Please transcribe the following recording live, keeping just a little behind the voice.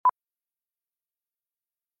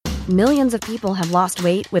Millions of people have lost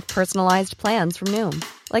weight with personalized plans from Noom.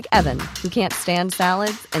 Like Evan, who can't stand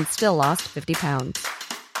salads and still lost 50 pounds.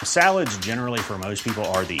 Salads generally for most people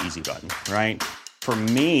are the easy button, right? For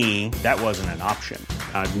me, that wasn't an option.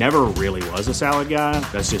 I never really was a salad guy.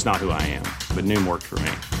 That's just not who I am. But Noom worked for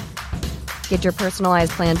me. Get your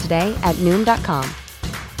personalized plan today at Noom.com.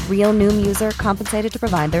 Real Noom user compensated to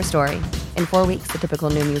provide their story. In 4 weeks, the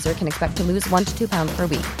typical Noom user can expect to lose 1 to 2 pounds per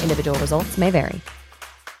week. Individual results may vary.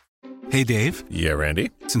 Hey, Dave. Yeah,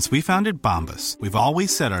 Randy. Since we founded Bombas, we've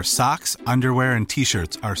always said our socks, underwear, and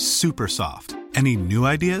T-shirts are super soft. Any new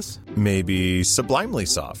ideas? Maybe sublimely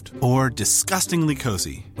soft. Or disgustingly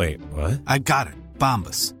cozy. Wait, what? I got it.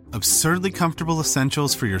 Bombas. Absurdly comfortable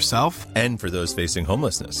essentials for yourself and for those facing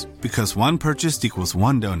homelessness. Because one purchased equals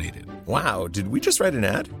one donated. Wow, did we just write an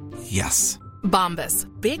ad? Yes. Bombas.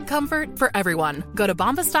 Big comfort for everyone. Go to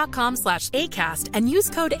bombas.com/ACAST and use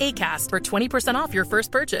code ACAST for 20% off your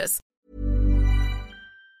first purchase.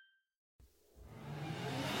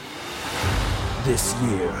 This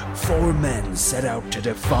year, 4 men set out to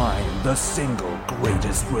define the single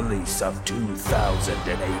greatest release of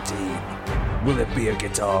 2018. Will it be a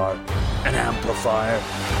guitar, an amplifier,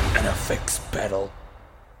 and a fixed pedal?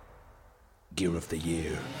 Gear of the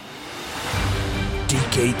Year.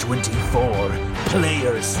 DK24,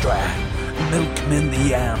 Player Strat, Milkman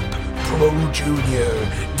the Amp, Pro Junior,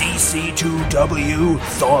 DC2W,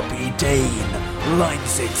 Thorpe Dane, Line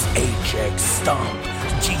 6 HX Stomp,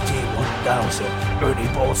 GT1000, Ernie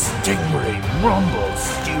Ball Stingray, Rumble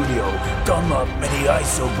Studio, Dunlop Mini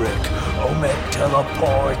Isobrick, Omet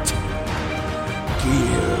Teleport.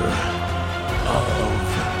 Gear of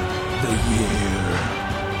the Year.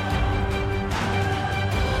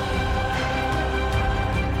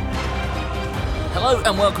 Hello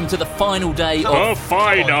and welcome to the final day of... The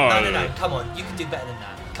final! No, come on, you can do better than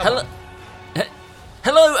that.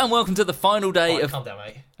 Hello and welcome to the final day of... Calm down,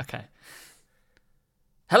 mate. Okay.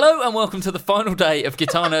 Hello and welcome to the final day of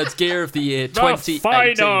Guitar Nerd's Gear of the Year 2018. The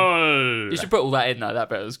final! You should put all that in though, that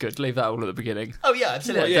bit was good. Leave that all at the beginning. Oh yeah,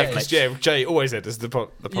 absolutely. Yeah, because Jay always enters the podcast.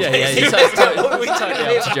 Yeah, it's totally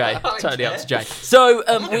up to Jay. Totally up to Jay. So,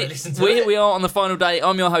 here we are on the final day.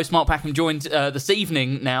 I'm your host, Mark Packham, joined this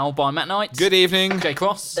evening now by Matt Knight. Good evening. Jay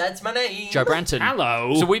Cross. That's my name. Joe Branton.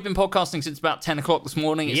 Hello. So we've been podcasting since about 10 o'clock this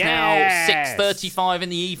morning. It's now 6:35 in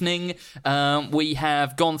the evening. We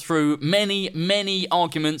have gone through many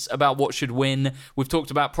arguments about what should win. We've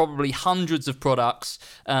talked about probably hundreds of products.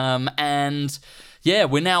 And yeah,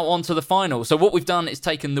 we're now on to the final. So what we've done is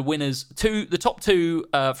taken the winners, the top two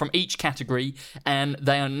from each category, and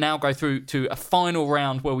they now go through to a final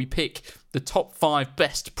round where we pick the top 5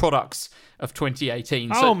 best products of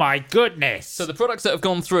 2018. Oh my goodness. So the products that have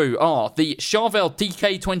gone through are the Charvel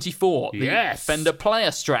DK24, the Fender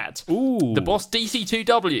Player Strat, the Boss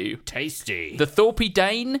DC2W, tasty, the Thorpe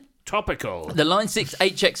Dane, topical, the Line 6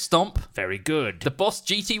 HX Stomp, very good, the Boss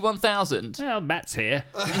GT1000. Well, Matt's here.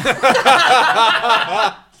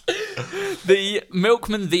 The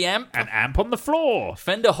Milkman the Amp, an amp on the floor,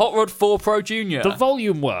 Fender Hot Rod 4 Pro Junior, the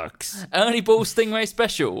volume works, Ernie Ball Stingray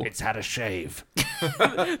Special, it's had a shave,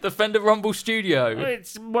 the Fender Rumble Studio,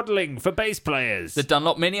 it's modelling for bass players, the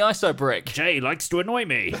Dunlop Mini Iso Brick, Jay likes to annoy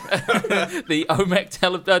me, the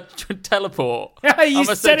Omek Teleport. You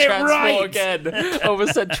said it right again. I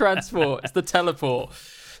almost said transport. It's the teleport.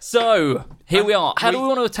 So here we are. How do we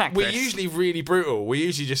want to attack this? We're usually really brutal. We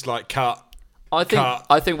usually just like cut. I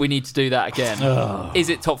think we need to do that again. Is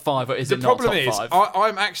it top 5 or is it not top 5? The problem is,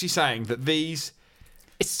 I'm actually saying that these...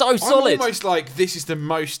 It's so solid. I'm almost like this is the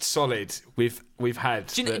most solid we've had,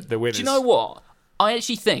 the winners. Do you know what? I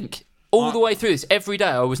actually think all the way through this, every day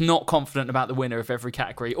I was not confident about the winner of every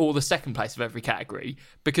category or the second place of every category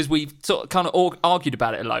because we've sort of kind of argued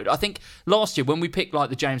about it a load. I think last year when we picked like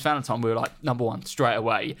the James Valentine, we were like number 1 straight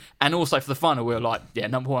away. And also for the final, we were like, yeah,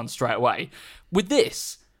 number 1 straight away. With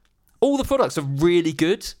this... all the products are really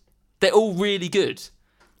good. They're all really good.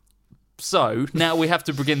 So now we have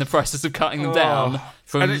to begin the process of cutting them down.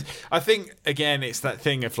 I think, again, it's that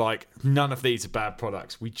thing of like, none of these are bad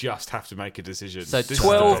products. We just have to make a decision. So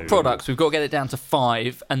 12 products. We've got to get it down to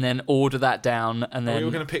 5 and then order that down. And then... Are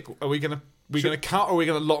we going to pick... Are we going to cut or are we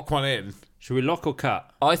going to lock one in? Should we lock or cut?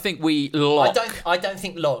 I think we lock. I don't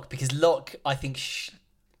think lock, because lock, I think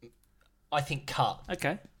cut.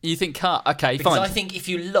 Okay. You think cut? Okay, because fine. I think if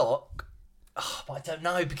you lock... I don't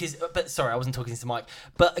know, because... But sorry, I wasn't talking to Mike.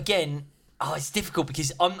 But again, it's difficult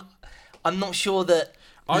because I'm not sure that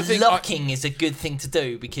locking is a good thing to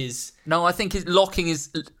do because... No, I think locking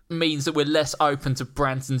means that we're less open to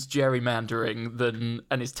Branson's gerrymandering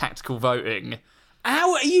and his tactical voting.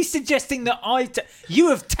 How are you suggesting that you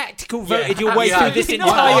have tactical difficult voted your way through this No,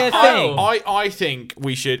 entire thing. I think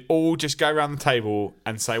we should all just go around the table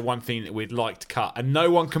and say one thing that we'd like to cut, and no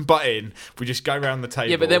one can butt in. We just go around the table.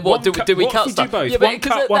 Yeah, but then what do we what cut if we stuff? do both? Yeah, but One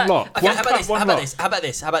 'cause cut, one lock. Okay, One how cut, one lock. How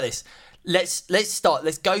about this? Let's start.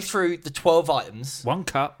 Let's go through the 12 items. One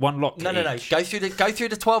cut, one lock. No. each. Go through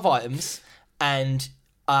the 12 items, and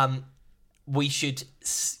we should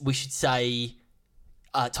say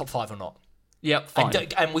top 5 or not. Yep, fine.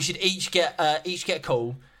 And we should each get a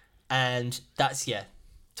call, and that's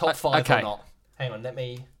top 5 okay. or not. Hang on, let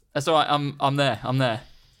me. That's all right. I'm there.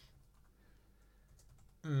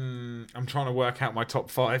 I'm trying to work out my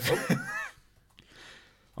top 5.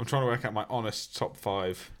 I'm trying to work out my honest top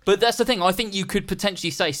 5. But that's the thing. I think you could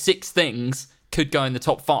potentially say 6 things could go in the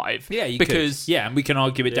top 5. Yeah, you because could. Yeah, and we can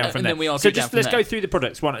argue it down from and there. then we argue so it down just from let's there. go through the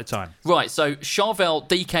products one at a time. Right. So Charvel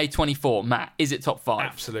DK24, Matt, is it top 5?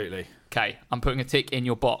 Absolutely. Okay, I'm putting a tick in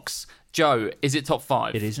your box. Joe, is it top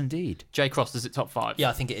 5? It is indeed. J Cross, is it top 5? Yeah,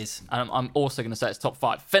 I think it is. And I'm also going to say it's top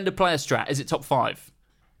 5. Fender Player Strat, is it top 5?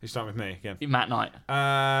 You start with me again. Matt Knight.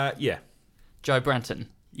 Yeah. Joe Branton.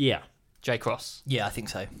 Yeah. J Cross. Yeah, I think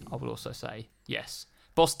so. I will also say yes.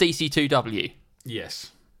 Boss DC2W.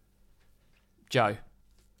 Yes. Joe.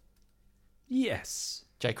 Yes.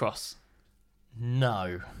 J Cross.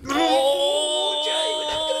 No.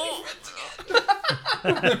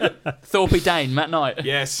 Thorpe Dane, Matt Knight.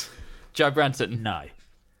 Yes. Joe Branton. No.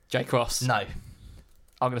 J Cross. No.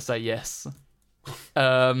 I'm going to say yes.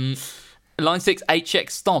 Line 6 HX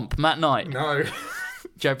Stomp, Matt Knight. No.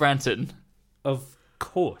 Joe Branton. Of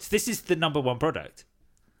course. This is the number one product.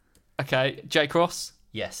 Okay, J Cross.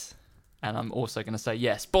 Yes. And I'm also going to say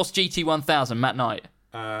yes. Boss GT1000, Matt Knight.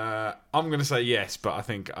 I'm going to say yes, but I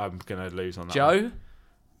think I'm going to lose on that. Joe. one.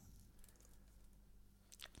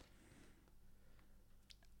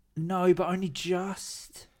 No, but only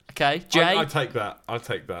just. Okay, Jay. I take that. I'll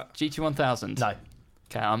take that. GT1000. No.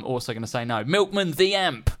 Okay, I'm also going to say no. Milkman the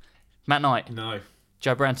Amp, Matt Knight. No.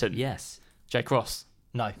 Joe Branton. Yes. J Cross.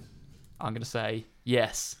 No. I'm going to say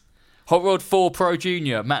yes. Hot Rod 4 Pro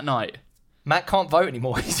Junior, Matt Knight. Matt can't vote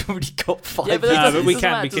anymore. He's already got 5. Yeah, but that No, doesn't- but we doesn't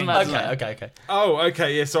can, matter, we doesn't can. matter, doesn't matter. Okay. Oh,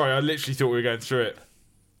 okay. Yeah, sorry. I literally thought we were going through it.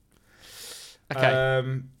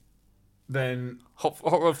 Okay. Then Hot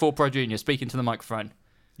Rod 4 Pro Junior, speaking to the microphone.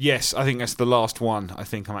 yes, I think that's the last one. I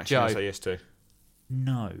think I'm actually going Joe. to say yes to.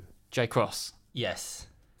 No. J Cross. Yes.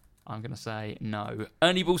 I'm going to say no.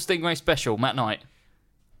 Ernie Ball Stingray Special, Matt Knight.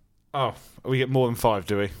 Oh, we get more than 5,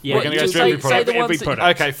 do we? Yeah, We're going to go just through every say product. the ones Every that-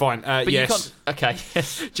 product. Okay, fine. But you Yes. can't.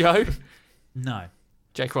 Okay. Joe. No.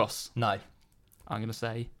 J Cross. No. I'm going to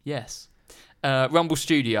say yes. Rumble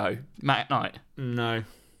Studio, Matt Knight. No.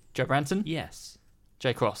 Joe Branton. Yes.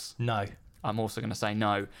 J Cross. No. I'm also going to say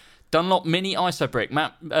no. Dunlop Mini ISO Brick,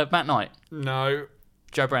 Matt Knight. No.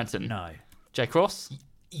 Joe Branton. No. J Cross.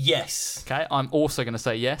 Yes. Okay, I'm also going to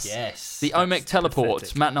say yes. Yes. The Omec Teleport,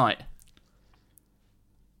 pathetic. Matt Knight.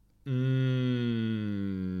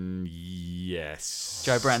 Yes.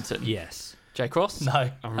 Joe Branton. Yes. J Cross. No.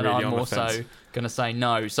 I'm And really I'm on the also fence. going to say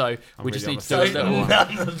no. So we really just on need the to do a fence. little.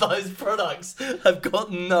 None of those products have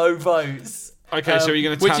got no votes. Okay, so you're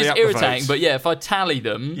going to Which tally is up the irritating, votes? but yeah, if I tally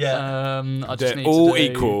them, Yeah. I just They're need all to do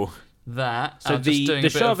equal. that. So I'm just doing the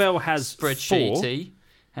a bit of Charvel has spreadsheety.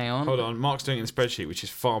 Hang on. Hold on, Mark's doing it in a spreadsheet, which is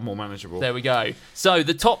far more manageable. There we go. So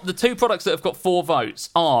the two products that have got 4 votes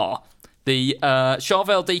are the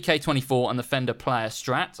Charvel DK24 and the Fender Player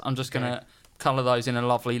Strat. I'm just going to colour those in a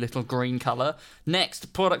lovely little green colour.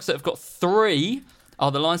 Next, products that have got 3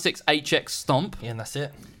 are the Line 6 HX Stomp. Yeah, and that's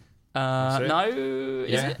it. it? No, is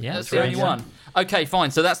Yeah. it? Yeah, That's that's the right, only yeah. one. Okay,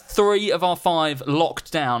 fine. So that's 3 of our 5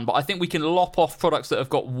 locked down, but I think we can lop off products that have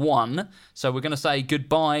got 1. So we're going to say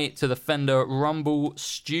goodbye to the Fender Rumble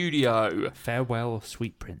Studio. Farewell,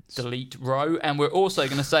 sweet prince. Delete row, and we're also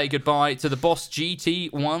going to say goodbye to the Boss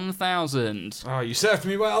GT1000. Oh, you served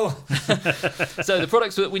me well. So the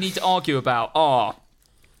products that we need to argue about are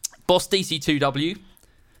Boss DC2W,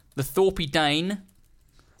 the Thorpe Dane,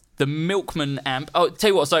 the Milkman amp. Oh,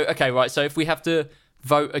 tell you what. So okay, right. So if we have to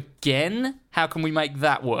vote again, how can we make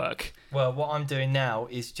that work? Well, what I'm doing now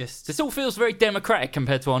is just. This all feels very democratic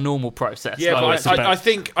compared to our normal process. Yeah, by the way. but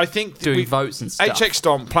I think doing votes and stuff. HX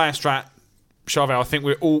Stomp, Player Strat, Charvel. I think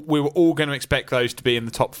we were all going to expect those to be in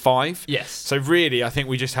the top 5. Yes. So really, I think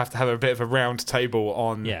we just have to have a bit of a round table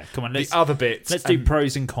on Yeah, come on, the let's- other bits. Let's do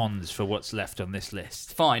pros and cons for what's left on this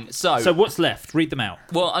list. Fine. So what's left? Read them out.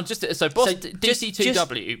 well, I'm just so Boss So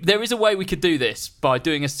DC2W. There is a way we could do this by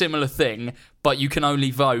doing a similar thing, but you can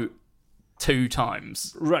only vote 2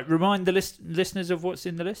 times. Right, remind the listeners of what's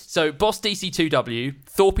in the list. So Boss DC2W,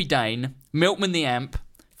 Thorpe Dane, Milkman the Amp,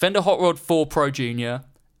 Fender Hot Rod 4 Pro Junior,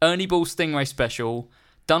 Ernie Ball Stingray Special,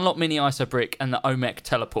 Dunlop Mini ISO Brick, and the Omek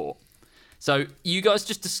Teleport. So you guys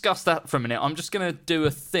just discuss that for a minute. I'm just going to do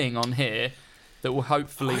a thing on here that will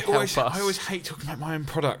hopefully help us. I always hate talking about my own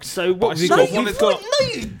product. So what No, you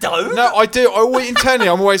don't. No, I do. I always internally,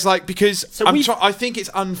 I'm always like, because I think it's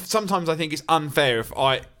sometimes I think it's unfair if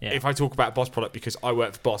I talk about Boss product because I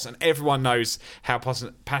work for Boss, and everyone knows how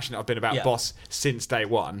passionate I've been about Boss since day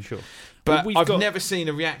one. Sure. But I've never seen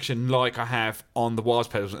a reaction like I have on the Wilds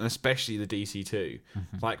pedals, and especially the DC2.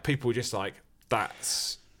 Like, people just like,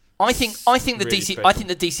 that's. I think the really DC. special. I think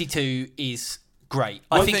the DC2 is great.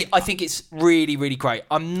 I think it's really, really great.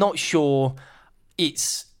 I'm not sure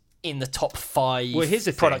it's in the top 5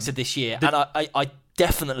 products of this year, and I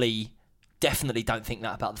definitely don't think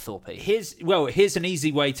that about the Thorpe. Here's an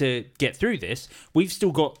easy way to get through this. We've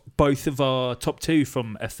still got both of our top 2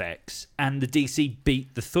 from effects, and the DC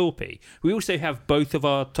beat the Thorpe. We also have both of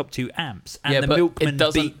our top 2 amps, and the Milkman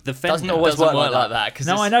beat the Fender. Doesn't always work like that.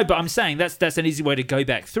 No, I know, but I'm saying that's an easy way to go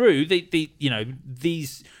back through.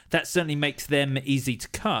 That certainly makes them easy to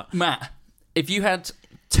cut. Matt, if you had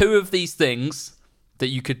 2 of these things that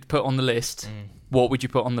you could put on the list, what would you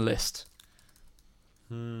put on the list?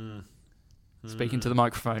 Speaking to the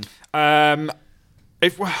microphone. I'm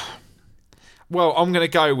going to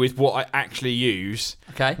go with what I actually use,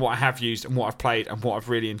 what I have used, and what I've played, and what I've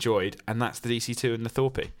really enjoyed, and that's the DC2 and the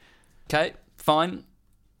Thorpe. Okay, fine.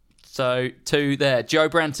 So 2 there. Joe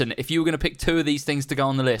Branton, if you were going to pick 2 of these things to go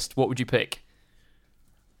on the list, what would you pick?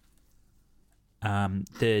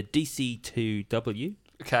 The DC2W.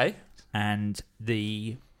 Okay. And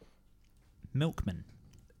the Milkman.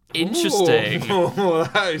 Interesting. Oh,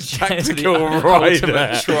 that is tactical right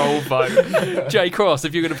there. Troll vote. Jay Cross,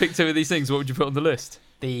 if you're going to pick 2 of these things, what would you put on the list?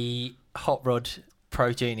 The Hot Rod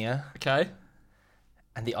Pro Junior. Okay.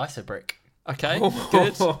 And the ISO Brick. Okay,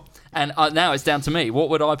 good. And now it's down to me. What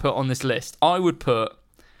would I put on this list? I would put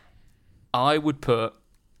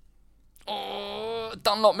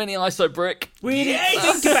Dunlop Mini ISO Brick. Really?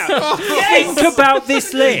 Think about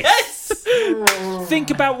this list. Yes! Think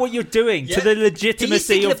about what you're doing to the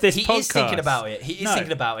legitimacy of this podcast. He is thinking about it.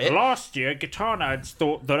 Thinking about it. Last year, Guitar Nerds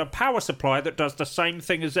thought that a power supply that does the same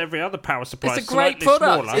thing as every other power supply It's a great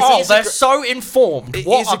product. They're so informed. It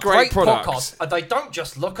is a great product. Podcast. And they don't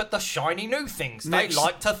just look at the shiny new things. They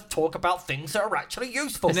like to talk about things that are actually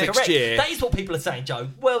useful. Next year, that is what people are saying, Joe.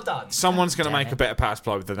 Well done. Someone's going to make a better power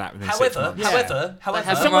supply than that within 6 months.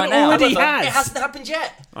 However, someone already has. It hasn't happened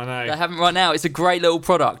yet. I know. They haven't right now. It's a great little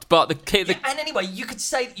product, but and anyway, you could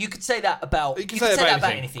say that about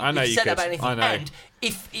anything. I know you could. I know. And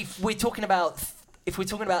if we're talking about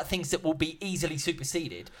things that will be easily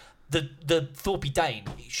superseded, the Thorpe Dane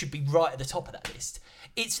should be right at the top of that list.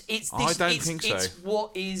 It's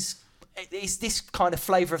this kind of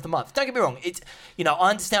flavour of the month. Don't get me wrong. I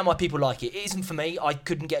understand why people like it. It isn't for me. I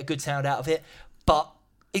couldn't get a good sound out of it, but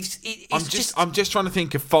I'm just trying to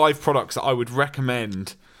think of 5 products that I would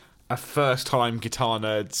recommend a first-time Guitar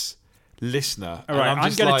Nerds listener. All right,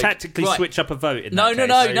 I'm going to tactically switch up a vote. No.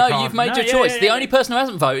 You've made your choice. The only person who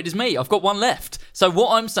hasn't voted is me. I've got 1 left. So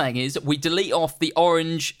what I'm saying is we delete off the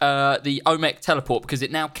orange, the Omek Teleport, because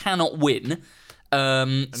it now cannot win.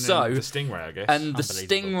 And the Stingray, I guess. And the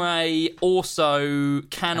Stingray also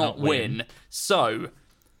cannot win. So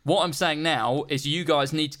what I'm saying now is you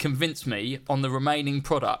guys need to convince me on the remaining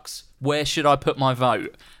products. Where should I put my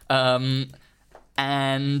vote? And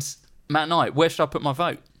Matt Knight, where should I put my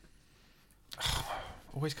vote?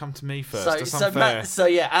 Always come to me first. That's unfair.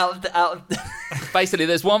 Basically,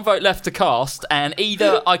 there's 1 vote left to cast, and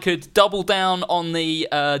either I could double down on the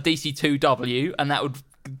DC2W, and that would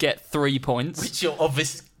get 3 points, which you're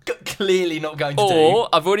obviously clearly not going to do. Or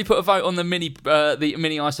I've already put a vote on the mini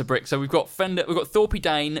ISO Brick. So we've got Thorpe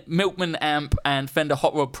Dane, Milkman Amp, and Fender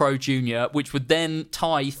Hot Rod Pro Junior, which would then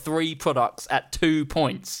tie 3 products at 2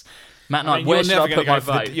 points. Matt Knight, where should I put my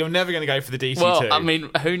vote? You're never going to go for the DC2. Well, I mean,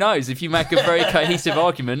 who knows? If you make a very cohesive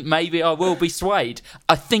argument, maybe I will be swayed.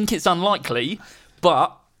 I think it's unlikely,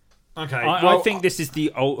 but... Okay. I think this is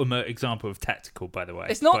the ultimate example of tactical, by the way.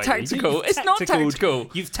 It's not tactical. It's not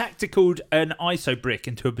tactical. You've tacticaled an ISO Brick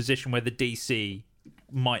into a position where the DC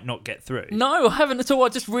might not get through. No, I haven't at all. I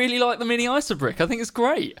just really like the Mini ISO Brick. I think it's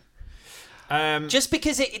great. Just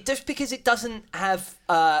because it doesn't have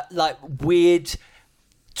weird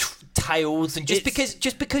tails, and just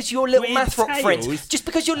because your little math rock friends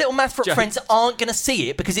aren't going to see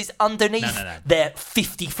it because it's underneath their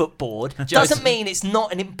 50-foot board doesn't mean it's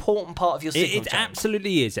not an important part of your signal. It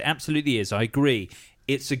absolutely is. It absolutely is. I agree.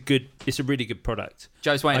 it's a really good product.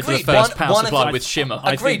 Joe's waiting for the first power supply with shimmer.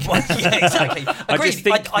 Agreed. Yeah, exactly. Agreed.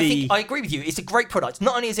 I think I agree with you. It's a great product.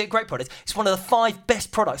 Not only is it a great product, it's one of the 5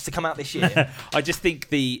 best products to come out this year. I just think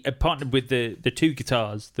partnered with the 2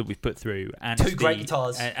 guitars that we've put through, and 2 great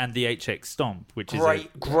guitars, and the HX Stomp, which is a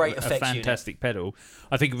fantastic pedal.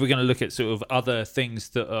 I think if we're going to look at sort of other things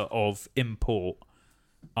that are of import,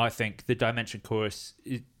 I think the Dimension Chorus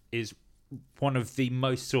is one of the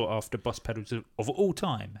most sought after Boss pedals of all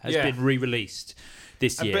time, has been re-released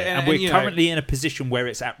this year, and we're currently in a position where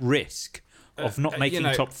it's at risk of not making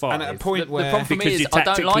top 5. And at a point the problem for me because is you're I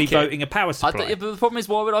don't tactically like voting a power supply. But the problem is,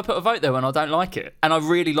 why would I put a vote there when I don't like it? And I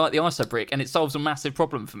really like the ISO brick, and it solves a massive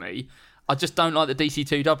problem for me. I just don't like the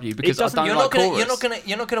DC2W because I don't like chorus.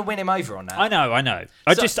 You're not gonna win him over on that. I know.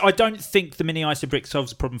 I don't think the mini ISO brick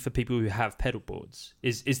solves a problem for people who have pedal boards.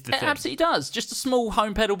 Is the thing. It absolutely does. Just a small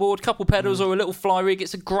home pedal board, couple pedals, or a little fly rig.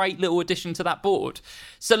 It's a great little addition to that board.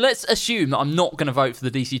 So let's assume that I'm not going to vote for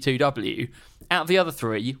the DC2W. Out of the other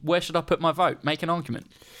 3, where should I put my vote? Make an argument.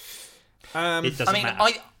 It doesn't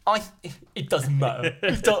matter. It doesn't matter.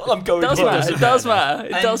 I'm going. It does matter.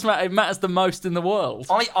 It does matter. It matters the most in the world.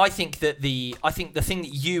 I think the thing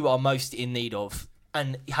that you are most in need of,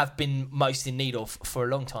 and have been most in need of for a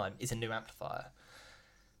long time, is a new amplifier.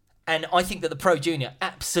 And I think that the Pro Junior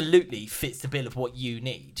absolutely fits the bill of what you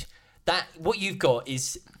need. That what you've got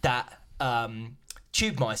is that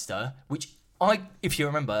Tubemeister, which if you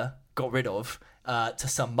remember, got rid of to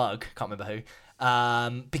some mug. Can't remember who.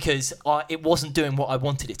 Because it wasn't doing what I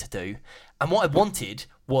wanted it to do. And what I wanted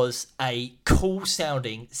was a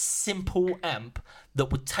cool-sounding, simple amp that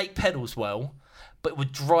would take pedals well, but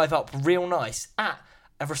would drive up real nice at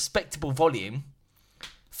a respectable volume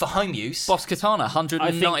for home use. Boss Katana,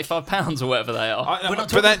 £195 or whatever they are. We're not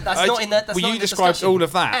talking, that's not in the discussion. You described all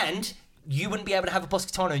of that. And you wouldn't be able to have a Boss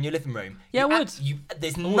Katana in your living room. Yeah, I would. There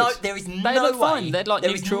is no look way. Fine. They're like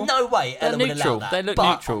neutral. There is no way Ella would allow that. They look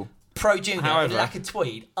neutral. Pro Junior, black and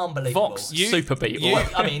tweed, unbelievable. Vox, super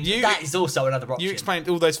beatable. That is also another option. You explained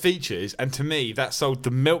all those features, and to me, that sold the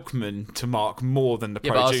Milkman to Mark more than the Pro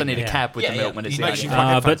Junior. But I also need a cab with the Milkman. You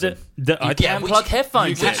can plug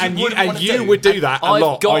headphones in. You would do that a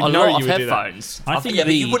lot. I've got I a know lot you of would headphones. Do that. I think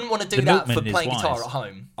you wouldn't want to do that for playing guitar at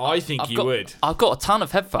home. I think you would. I've got a ton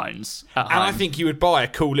of headphones at home. And I think you would buy a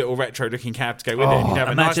cool little retro-looking cab to go with it. You'd have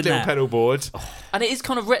a nice little pedal board. And it is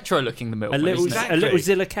kind of retro-looking, the Milkman. A little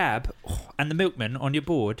Zilla cab and the Milkman on your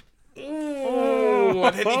board. Oh,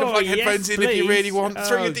 and then you can plug headphones in if you really want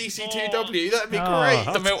through your DC2W. That'd be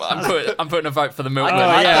great. I'm putting a vote for the Milkman.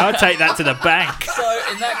 I'll take that to the bank. So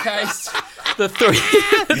in that case,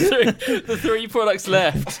 the three products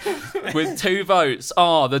left with 2 votes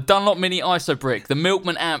are the Dunlop Mini ISO Brick, the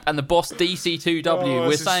Milkman amp, and the Boss DC2W.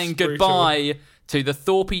 We're saying goodbye to the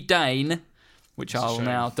Thorpe Dane, which I'll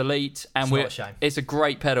now delete, and it's a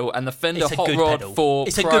great pedal, and the Fender Hot Rod for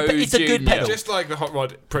Pro Junior. It's a good pedal. Just like the Hot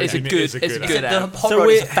Rod Pro Junior. It's a good amp. The Hot Rod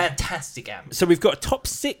is a fantastic amp. So we've got a top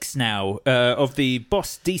 6 now of the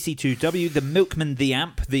Boss DC2W, the Milkman the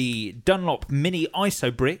amp, the Dunlop Mini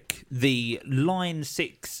ISO Brick, the Line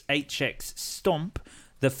 6 HX Stomp,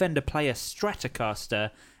 the Fender Player Stratocaster,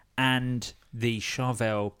 and the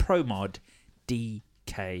Charvel Pro Mod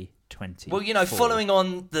DK20. Well, following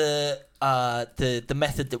on the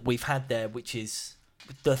method that we've had there, which is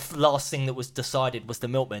the last thing that was decided was the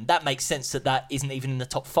Milkman. That makes sense that isn't even in the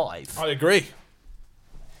top 5. I agree.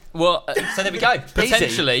 Well, so there we go.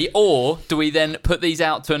 Potentially, or do we then put these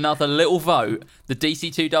out to another little vote? The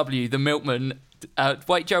DC2W, the Milkman.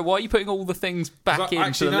 Wait, Joe, why are you putting all the things back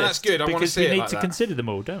into the list? That's good. I want to see it because we need like to that. consider them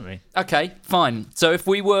all, don't we? Okay, fine. So if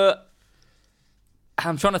we were...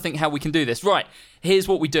 I'm trying to think how we can do this. Right, here's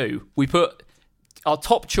what we do. We put our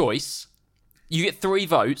top choice. You get 3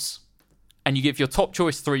 votes, and you give your top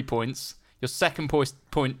choice 3 points, your second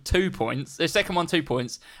point 2 points, the second one 2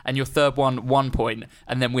 points, and your third one 1 point,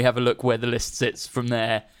 and then we have a look where the list sits from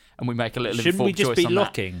there, and we make a little informed choice on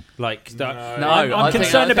that. Shouldn't we just be locking? No, I'm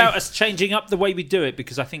concerned about us changing up the way we do it,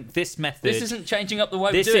 because I think this method... This isn't changing up the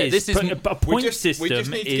way we do it. This is a point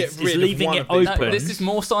system is leaving it open. No, this is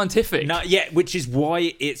more scientific. No, which is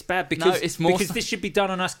why it's bad, because this should be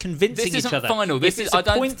done on us convincing each other. This isn't final. This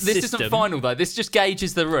isn't final, though. This just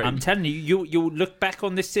gauges the room. I'm telling you, you'll look back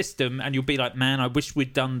on this system and you'll be like, man, I wish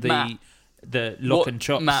we'd done the... the lock and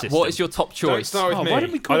chop Matt, system. what is your top choice? Don't start with me. Why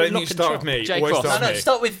don't we call I it don't lock think you and start chop? with me. Jay Always Cross. start No, with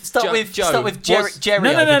me. start with Jerry. Jerry No.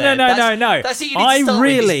 over there. No. That's who you need to start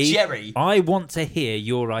with, is Jerry. I want to hear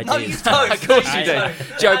your ideas. No, you don't. Of course you do.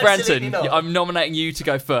 Joe Absolutely Branton, not. I'm nominating you to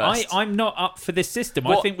go first. I'm not up for this system.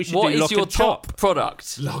 I think we should do What lock is your and chop. top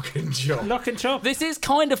product? Lock and chop. Lock and chop. This is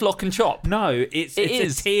kind of lock and chop. No, it's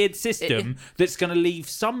is. a tiered system that's going to leave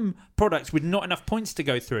some products with not enough points to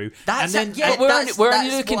go through. That's and then yeah, we're that's only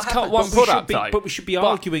looking what to cut happened. one product, though. But we should be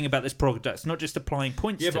arguing about this product, not just applying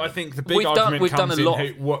points. Yeah, to but I them. think the big argument we've done comes a in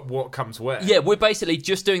lot. what comes where. Yeah, we're basically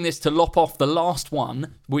just doing this to lop off the last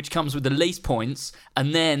one, which comes with the least points,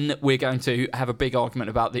 and then we're going to have a big argument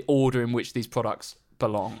about the order in which these products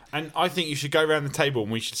belong. And I think you should go around the table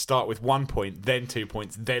and we should start with 1 point, then 2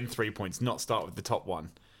 points, then 3 points, not start with the top one.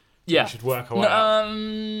 Yeah, we should work our way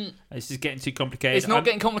up. This is getting too complicated. It's not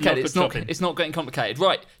getting complicated. It's not getting complicated.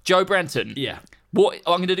 Right, Joe Branton. Yeah. What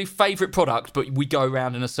I'm going to do favourite product, but we go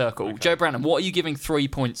around in a circle. Okay. Joe Branton, what are you giving 3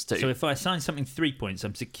 points to? So if I assign something 3 points,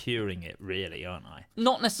 I'm securing it, really, aren't I?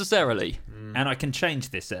 Not necessarily. And I can change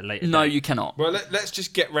this at a later No, date. you cannot. Well, let's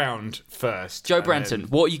just get round first. Joe Branton,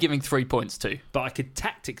 what are you giving 3 points to? But I could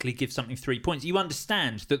tactically give something 3 points. You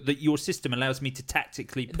understand that your system allows me to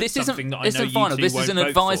tactically put something that I know you two final. This is an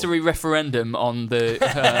advisory referendum on the...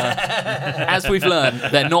 as we've learned,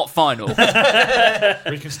 they're not final.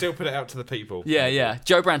 We can still put it out to the people. Yeah.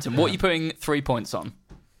 Joe Branton, what are you putting 3 points on?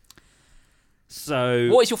 So,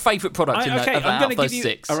 what is your favourite product out of those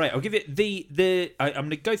 6? All right, I'll give it I'm going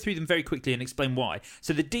to go through them very quickly and explain why.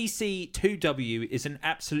 So the DC2W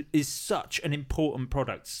is such an important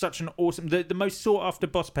product, such an awesome. The most sought after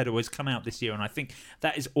Boss pedal has come out this year, and I think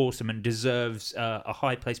that is awesome and deserves a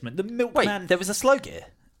high placement. The Milkman. Wait, there was a slow gear.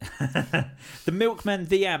 The Milkman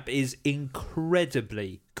The Amp is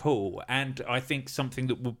incredibly cool, and I think something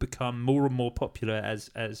that will become more and more popular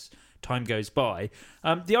as time goes by.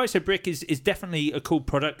 The ISO Brick is definitely a cool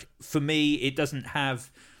product. For me, it doesn't have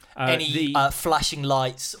any flashing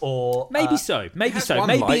lights or... Maybe so. Maybe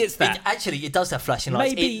light. it's that. It does have flashing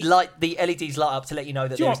lights. Maybe the LEDs light up to let you know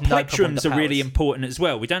that there's no problem with the plectrums are powers. really important as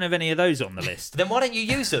well. We don't have any of those on the list. Then why don't you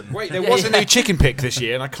use them? Wait, there was a new chicken pick this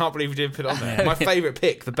year, and I can't believe we didn't put it on there. My favourite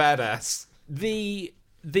pick, the badass.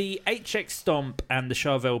 The HX Stomp and the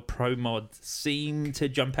Charvel Pro Mod seem to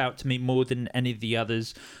jump out to me more than any of the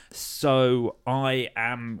others, so I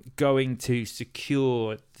am going to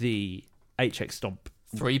secure the HX Stomp.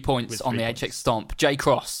 3 points on the HX Stomp. J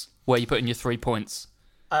Cross, where are you putting your 3 points?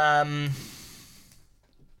 Oh,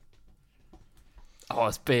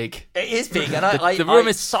 it's big. It is big, and the room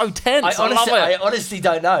is so tense. I love it. I honestly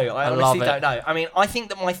don't know. I honestly love it. don't know. I mean, I think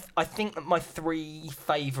that my 3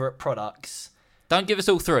 favourite products. Don't give us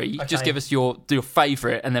all 3. Okay. Just give us your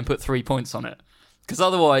favourite, and then put 3 points on it. Because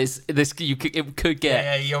otherwise, it could get.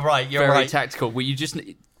 Yeah, you're right. You're very right. tactical. Where you just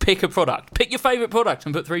pick a product, pick your favourite product,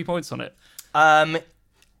 and put 3 points on it.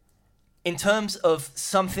 In terms of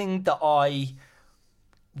something that I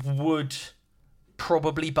would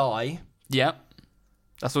probably buy, yeah,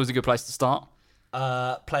 that's always a good place to start.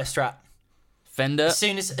 Player Strat. Fender. As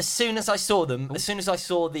soon as I saw them, as soon as I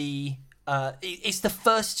saw the, it's the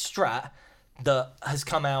first Strat that has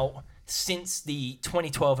come out since the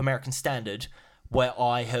 2012 American Standard where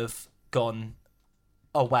I have gone,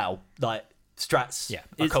 oh wow, like Strats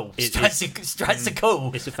are cool. Strats are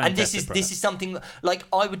cool. It's a fantastic and this product. is something like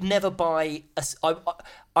I would never buy.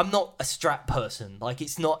 I'm not a Strat person. Like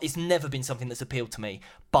it's never been something that's appealed to me.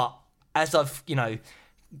 But as I've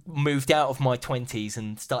moved out of my 20s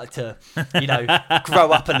and started to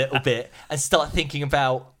grow up a little bit and start thinking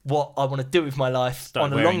about what I want to do with my life on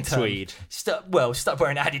the long term. Tweed. Start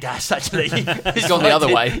wearing Adidas actually. He's gone the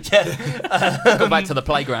other way. Yeah. Gone back to the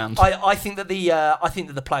playground. I think that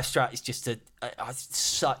the Player Strat is just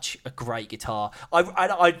such a great guitar.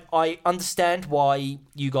 I understand why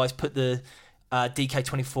you guys put the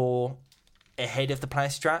DK24 ahead of the Player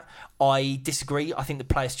Strat. I disagree. I think the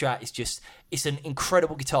Player Strat is it's an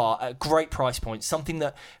incredible guitar at a great price point, something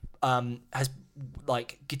that has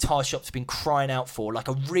guitar shops have been crying out for, like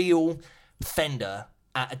a real Fender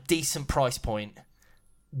at a decent price point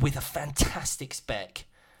with a fantastic spec.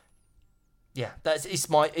 Yeah, that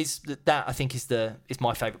I think is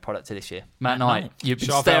my favourite product of this year. Matt Knight, you've been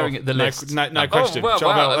Charvel, staring at the list. No question. Wow,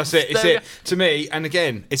 Charvel, that's it. It's it to me. And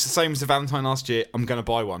again, it's the same as the Valentine last year. I'm going to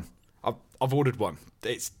buy one. I've ordered one.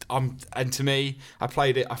 And to me, I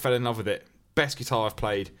played it. I fell in love with it. Best guitar I've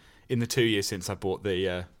played in the 2 years since I bought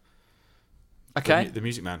the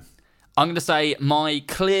Music Man. I'm going to say my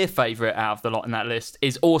clear favourite out of the lot in that list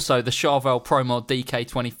is also the Charvel Pro Mod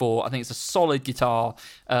DK24. I think it's a solid guitar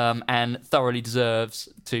and thoroughly deserves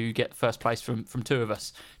to get first place from two of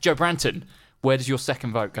us. Joe Branton, where does your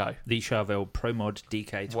second vote go? The Charvel Pro Mod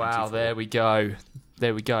DK24. Wow, there we go.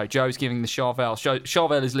 There we go. Joe's giving the Charvel.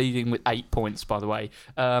 Charvel is leading with 8 points, by the way.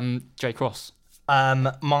 Jay Cross.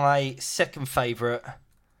 My second favourite,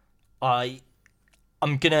 I'm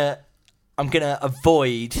gonna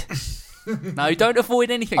avoid. No, don't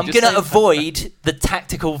avoid anything. I'm going to avoid the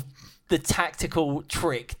tactical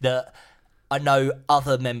trick that I know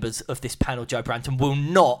other members of this panel, Joe Branton, will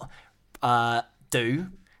not do,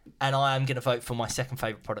 and I am going to vote for my second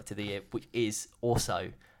favourite product of the year, which is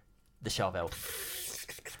also the Charvel.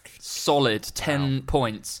 Solid 10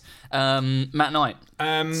 points. Matt Knight,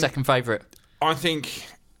 second favourite. I think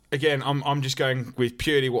again, I'm just going with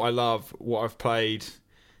purely what I love, what I've played,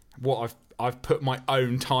 what I've put my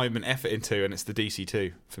own time and effort into, and it's the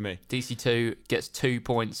DC2 for me. DC2 gets 2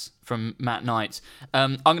 points from Matt Knight.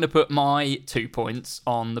 I'm going to put my 2 points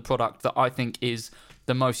on the product that I think is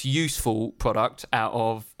the most useful product out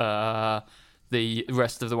of the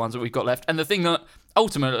rest of the ones that we've got left. And the thing that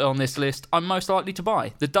ultimately on this list I'm most likely to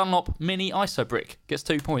buy, the Dunlop Mini ISO Brick, gets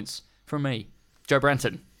 2 points from me. Joe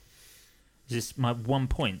Branton. Is this my 1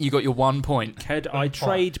 point? You got your 1 point. Could I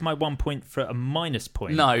trade my 1 point for a minus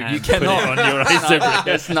point? No, you cannot. On your ISO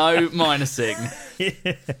There's no minusing.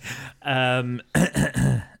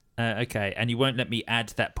 Okay, and you won't let me add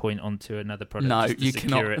that point onto another product? No, just to you secure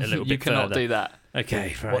cannot. It a little You bit cannot further. do that.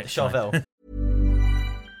 Okay, right. What, the Charvel?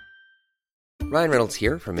 Ryan Reynolds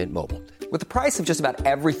here from Mint Mobile. With the price of just about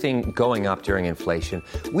everything going up during inflation,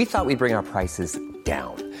 we thought we'd bring our prices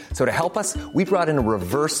down. So to help us, we brought in a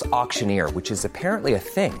reverse auctioneer, which is apparently a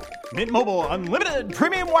thing. Mint Mobile Unlimited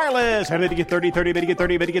Premium Wireless. How to get 30, 30, bit to get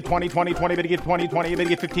 30, bit to get 20, 20, 20, bit to get 20, 20, bit to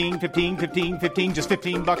get 15, 15, 15, 15, just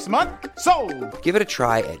 $15 a month? Sold! Give it a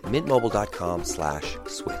try at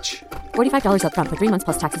mintmobile.com/switch. $45 up front for 3 months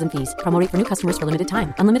plus taxes and fees. Promo rate for new customers for limited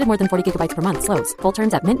time. Unlimited more than 40 gigabytes per month. Slows full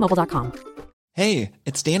terms at mintmobile.com. Hey,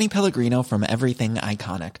 it's Danny Pellegrino from Everything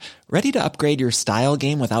Iconic. Ready to upgrade your style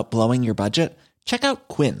game without blowing your budget? Check out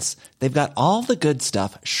Quince. They've got all the good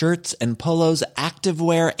stuff, shirts and polos,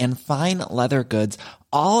 activewear, and fine leather goods,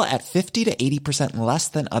 all at 50 to 80% less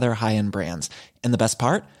than other high-end brands. And the best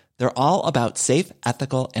part? They're all about safe,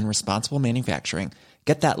 ethical, and responsible manufacturing.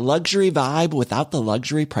 Get that luxury vibe without the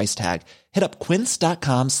luxury price tag. Hit up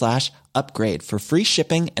quince.com/upgrade for free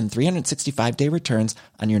shipping and 365-day returns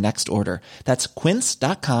on your next order. That's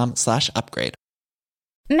quince.com/upgrade.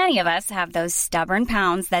 Many of us have those stubborn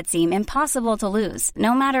pounds that seem impossible to lose,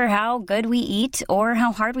 no matter how good we eat or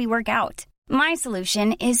how hard we work out. My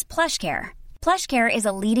solution is PlushCare. PlushCare is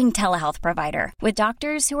a leading telehealth provider with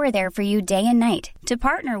doctors who are there for you day and night to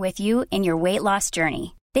partner with you in your weight loss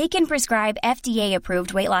journey. They can prescribe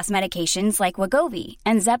FDA-approved weight loss medications like Wegovy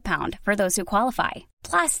and Zepbound for those who qualify.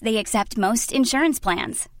 Plus, they accept most insurance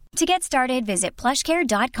plans. To get started, visit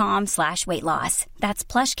plushcare.com/weightloss. That's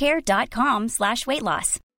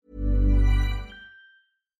plushcare.com/weightloss.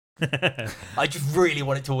 I just really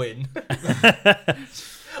want it to win.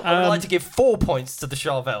 I would like to give 4 points to the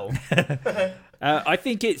Charvel. I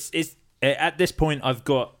think it's at this point I've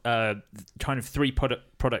got kind of three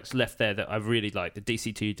products left there that I really like: the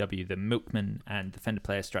DC2W, the Milkman, and the Fender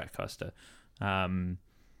Player Stratocaster.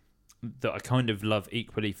 That I kind of love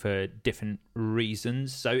equally for different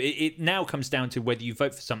reasons. So it now comes down to whether you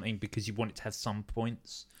vote for something because you want it to have some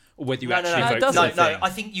points, or whether you vote for the thing. I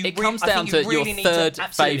think it comes down to your third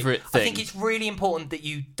favourite thing. I think it's really important that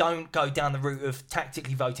you don't go down the route of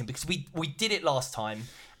tactically voting, because we did it last time,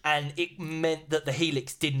 and it meant that the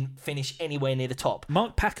Helix didn't finish anywhere near the top.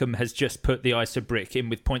 Mark Packham has just put the ISO Brick in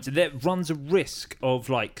with points, and that runs a risk of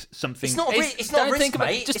like something. It's not a risk,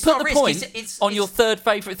 mate. Just it's put not the a point risk. on your third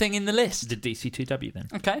favourite thing in the list. The DC2W then.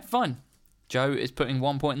 Okay, fine. Joe is putting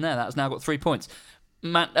 1 point in there. That has now got 3 points.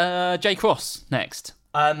 Matt, Jay Cross next.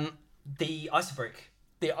 The ISO Brick.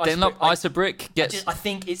 The ISO Brick gets I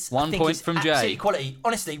think it's 1 point from Jay. Absolute quality.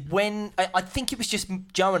 Honestly, when I think it was just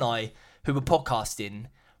Joe and I who were podcasting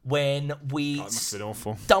when we that must have been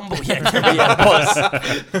awful. Stumbled,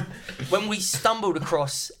 it was. When we stumbled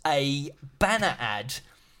across a banner ad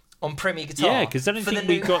on Premier Guitar. Yeah, because I don't think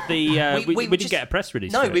we got the we didn't get a press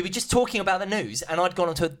release. No, we were just talking about the news, and I'd gone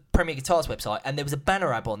onto Premier Guitar's website, and there was a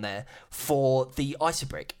banner ad on there for the ISO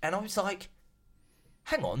Brick, and I was like,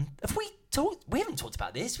 hang on, have we talked? We haven't talked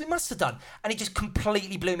about this. We must have done. And it just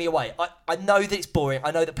completely blew me away. I know that it's boring.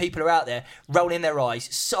 I know that people are out there rolling their eyes,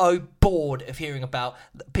 so bored of hearing about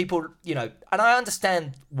people, and I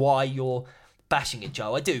understand why you're bashing it,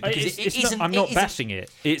 Joe. I do because it isn't. I'm not bashing it.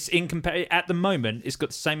 It's at the moment. It's got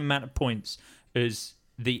the same amount of points as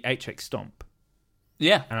the HX Stomp.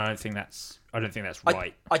 Yeah, and I don't think that's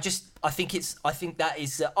right. I think that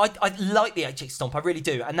is. I like the HX Stomp. I really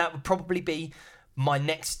do, and that would probably be my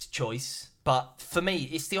next choice. But for me,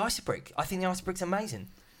 it's the Isobrick. I think the Isobrick's amazing.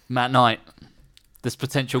 Matt Knight, there's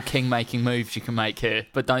potential king-making moves you can make here,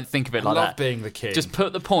 but don't think of it like that. I love being the king. Just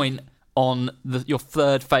put the point on your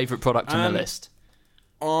third favourite product on the list.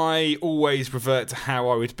 I always revert to how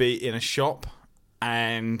I would be in a shop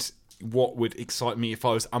and what would excite me if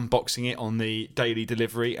I was unboxing it on the daily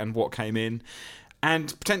delivery and what came in,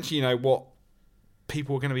 and potentially, what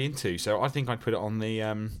people were going to be into. So I think I'd put it on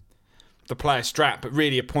the player strap, but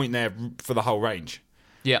really a point there for the whole range.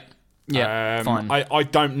 Yeah. Yeah, fine. I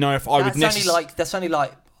don't know if I would necessarily... That's only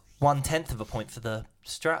like 1/10 of a point for the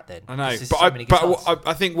strat then. I know, but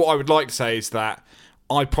I think what I would like to say is that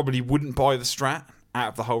I probably wouldn't buy the strat out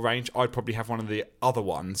of the whole range. I'd probably have one of the other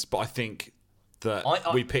ones, but I think that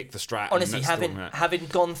we picked the strat. Honestly, having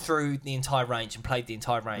gone through the entire range and played the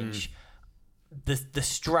entire range, the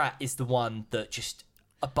strat is the one that just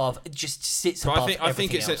sits above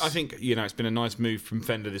everything else. I think it's been a nice move from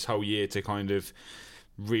Fender this whole year to kind of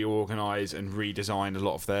reorganise and redesign a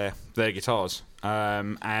lot of their guitars,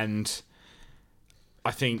 and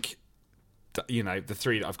I think that, the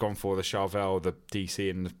three that I've gone for, the Charvel, the DC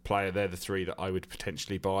and the Player, they're the three that I would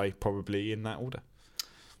potentially buy, probably in that order.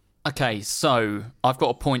 Okay, so I've got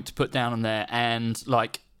a point to put down on there, and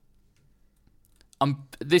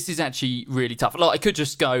this is actually really tough. I could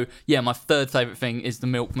just go, my third favourite thing is the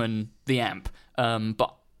Milkman, the amp,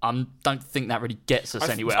 but I don't think that really gets us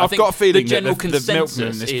anywhere. I've got a feeling the general that the Milkman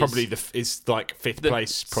is probably like fifth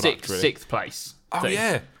place product. Sixth place. Oh,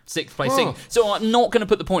 yeah. Sixth place thing. So I'm not going to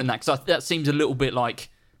put the point in that because that seems a little bit like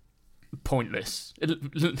pointless.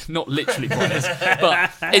 Not literally pointless,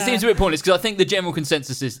 but it seems a bit pointless because I think the general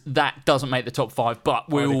consensus is that doesn't make the top 5,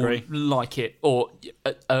 but we all like it, or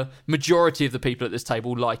a majority of the people at this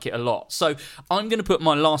table like it a lot. So I'm going to put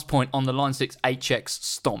my last point on the Line 6 HX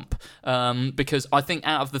Stomp, because I think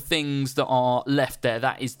out of the things that are left there,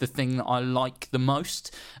 that is the thing that I like the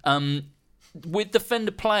most. With the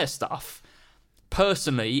Fender Player stuff,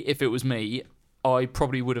 personally, if it was me, I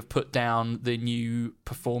probably would have put down the new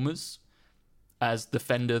Performers as the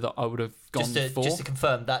Fender that I would have gone for. Just to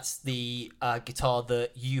confirm, that's the guitar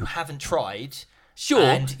that you haven't tried. Sure.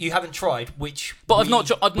 And you haven't tried, which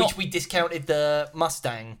we discounted the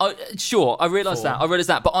Mustang. Sure, I realise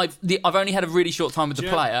that. But I've only had a really short time with the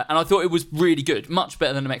Player, and I thought it was really good, much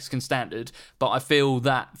better than the Mexican Standard. But I feel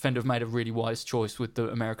that Fender have made a really wise choice with the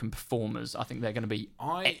American Performers. I think they're going to be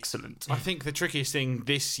excellent. I think the trickiest thing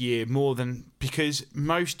this year, because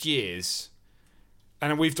most years,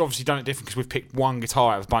 and we've obviously done it different because we've picked one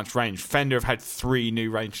guitar out of a bunch of range. Fender have had 3 new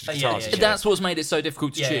range guitars. Yeah. That's what's made it so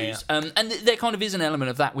difficult to choose. Yeah. And there kind of is an element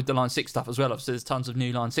of that with the Line 6 stuff as well. Obviously, there's tons of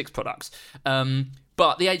new Line 6 products.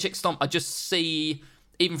 But the HX Stomp, I just see,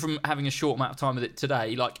 even from having a short amount of time with it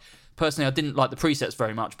today, personally, I didn't like the presets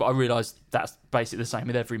very much, but I realised that's basically the same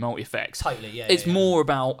with every multi-effects. Totally, yeah. It's more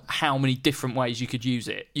about how many different ways you could use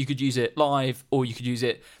it. You could use it live, or you could use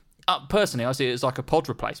it... personally, I see it as like a pod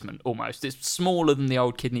replacement almost. It's smaller than the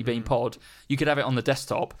old Kidney Bean pod. You could have it on the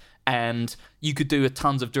desktop, and you could do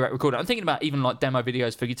tons of direct recording. I'm thinking about even like demo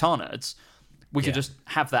videos for Guitar Nerds. We could just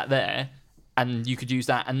have that there, and you could use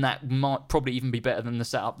that, and that might probably even be better than the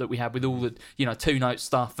setup that we had with all the 2-note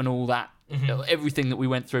stuff and all that. Mm-hmm. Everything that we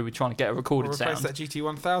went through with trying to get a recorded sound. Replace that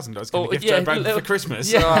GT1000 I was going to give Joe Banton for Christmas.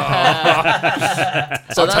 Yeah.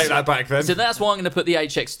 I'll take that back then. So that's why I'm going to put the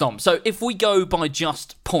HX Stomp. So if we go by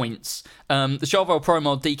just points, the Charvel Pro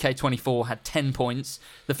Mod DK24 had 10 points.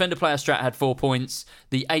 The Fender Player Strat had 4 points.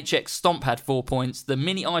 The HX Stomp had 4 points. The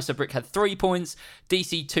Mini Isobrick had 3 points.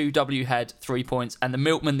 DC2W had 3 points. And the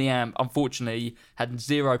Milkman the Amp, unfortunately, had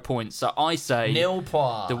 0 points. So I say nil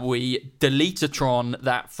point that we deletatron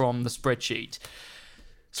that from the spreadsheet.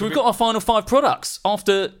 So we've got our final 5 products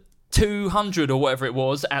after 200 or whatever it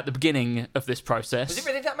was at the beginning of this process. Was it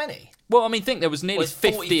really that many? Well, I think there was nearly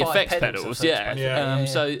 50 effects pedals. So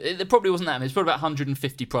there probably wasn't that many. It's probably about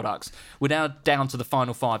 150 products. We're now down to the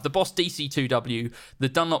final 5. The Boss DC2W, the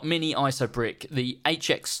Dunlop Mini Isobrick, the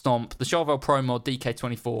HX Stomp, the Charvel Pro Mod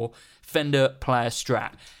DK24, Fender Player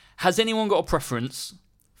Strat. Has anyone got a preference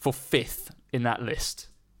for 5th in that list?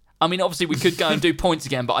 I mean, obviously, we could go and do points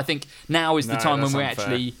again, but I think now is the time when we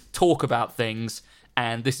actually talk about things,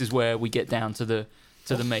 and this is where we get down to the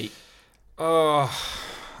meat. Oh,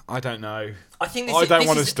 I don't know. I think I don't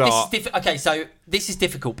want to start. Okay, so this is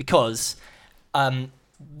difficult because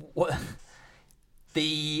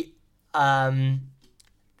the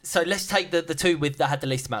So let's take the two that had the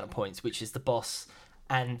least amount of points, which is the Boss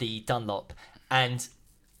and the Dunlop. And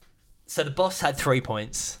so the Boss had 3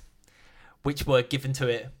 points, which were given to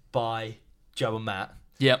it by Joe and Matt.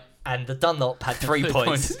 Yep. And the Dunlop had 3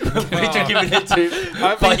 points, which were given it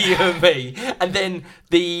to by you and me. And then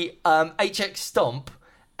the HX Stomp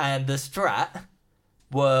and the Strat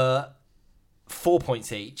were 4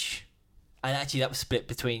 points each. And actually that was split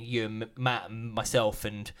between you and Matt and myself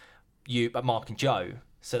and you, Mark and Joe.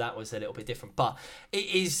 So that was a little bit different. But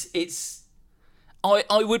it's...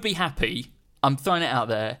 I would be happy, I'm throwing it out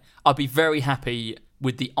there, I'd be very happy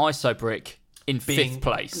with the ISO Brick in 5th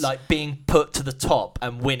place. Like being put to the top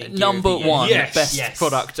and winning. Number one, best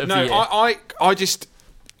product of the year.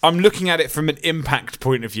 I'm looking at it from an impact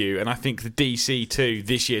point of view, and I think the DC2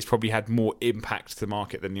 this year's probably had more impact to the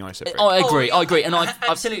market than the ISO Brick. I agree. And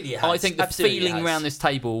absolutely I think the feeling around this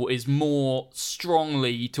table is more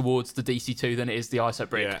strongly towards the DC2 than it is the ISO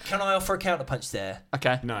Brick. Yeah. Can I offer a counterpunch there?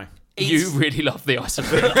 Okay. No. You really love the ISO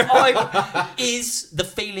Brick. Is the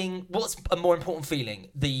feeling... What's a more important feeling?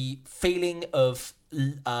 The feeling of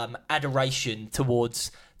adoration towards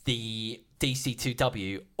the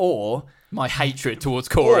DC2W, or... my hatred towards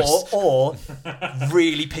Chorus. Or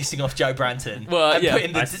really pissing off Joe Branton. Well, and yeah.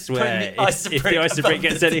 putting I swear, if the ISO Brick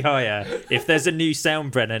gets any higher, if there's a new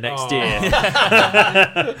Soundbrenner next year...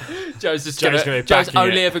 Joe's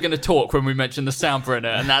only ever going to talk when we mention the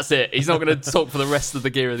Soundbrenner, and that's it. He's not going to talk for the rest of the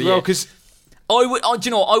gear of the year. Well, because... do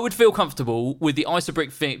you know what? I would feel comfortable with the ISO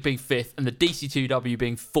Brick being 5th and the DC2W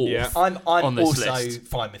being 4th. Yeah. I'm on this also list.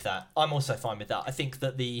 fine with that. I'm also fine with that. I think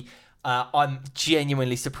that I'm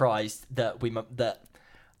genuinely surprised that the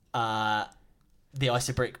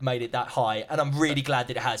ISO Brick made it that high, and I'm really glad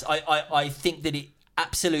that it has. I think that it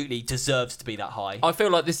absolutely deserves to be that high. I feel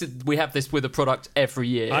like we have this with a product every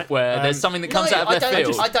year, where there's something that comes out of left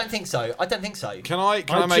field. I don't think so. Can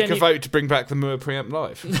I make a vote to bring back the Moore Preamp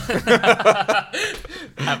Live?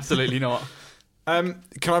 Absolutely not.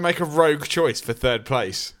 Can I make a rogue choice for 3rd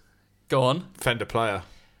place? Go on. Fender Player.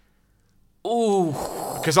 Ooh,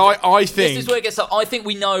 because I think this is where it gets up. I think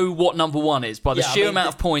we know what number 1 is by the sheer amount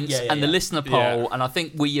of points and the listener poll, and I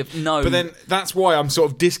think we have known. But then that's why I'm sort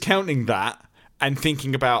of discounting that and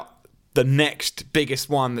thinking about the next biggest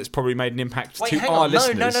one that's probably made an impact to our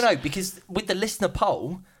listeners. No, because with the listener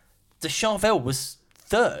poll, the Charvel was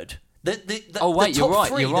 3rd. The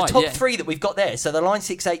top three that we've got there. So the Line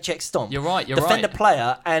 6 HX Stomp, the Fender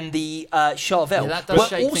Player, and the Charvel that does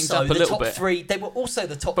shake things up a little bit. They were also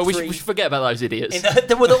the top but three. But we should forget about those idiots.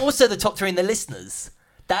 They were also the top 3 in the listeners.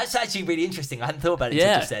 That's actually really interesting. I hadn't thought about it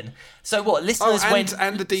until just then. So what, listeners went...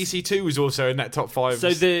 And the DC2 was also in that top 5. So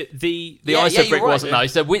the ISO Brick wasn't, though.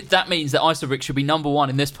 So that means that ISO Brick should be number 1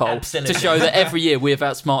 in this poll to show that every year we have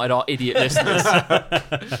outsmarted our idiot listeners.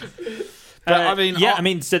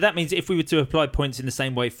 So that means if we were to apply points in the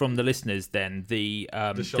same way from the listeners, then the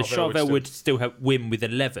Charvel would still win with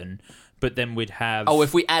 11, but then we'd have... Oh,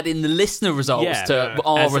 if we add in the listener results to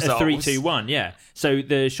our results. 3-2-1, yeah. So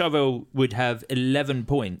the Charvel would have 11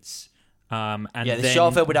 points. And the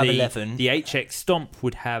Charvel would have 11. The HX Stomp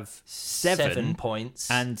would have 7 points.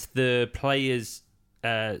 And the player's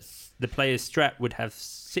Strat would have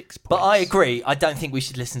 6 points. But I agree. I don't think we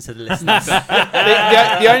should listen to the listeners.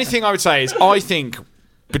 the only thing I would say is I think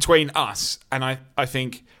between us, and I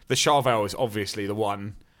think the Charvel is obviously the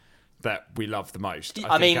one that we love the most.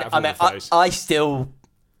 I still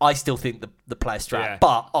think the player Strat,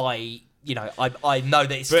 but I know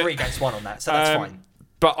that it's 3 against 1 on that, so that's fine.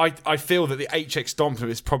 But I feel that the HX Stomp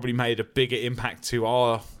has probably made a bigger impact to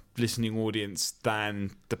our listening audience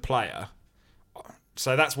than the player.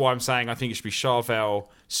 So that's why I'm saying I think it should be Charvel,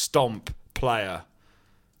 Stomp, Player,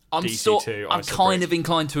 DC2. I'm kind of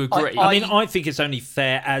inclined to agree. I think it's only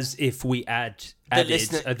fair as if we added the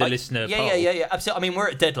listener poll. Yeah, absolutely. I mean, we're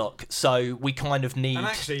at deadlock, so we kind of need... And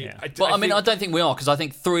actually, I don't think we are, because I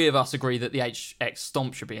think 3 of us agree that the HX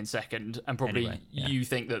Stomp should be in 2nd, and probably you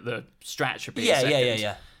think that the Strat should be in 2nd.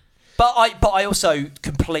 Yeah. But I also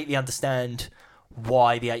completely understand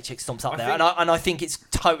why the HX Stomp's up there, and I think it's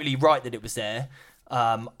totally right that it was there.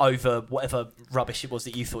 Over whatever rubbish it was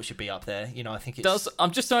that you thought should be up there. I think it's...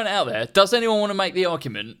 I'm just throwing it out there. Does anyone want to make the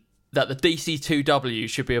argument that the DC2W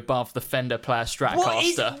should be above the Fender Player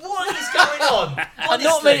Stratocaster? What is going on?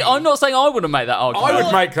 I'm not saying I want to make that argument. I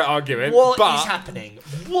would make that argument. What is happening?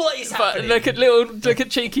 What is happening? Look at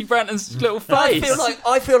cheeky Branton's little face.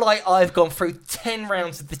 I feel like I've gone through 10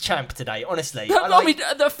 rounds of the champ today. Honestly,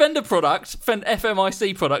 the Fender product,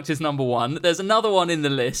 FMIC product, is number 1. There's another one in the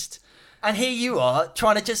list. And here you are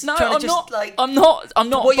trying to just. I'm not.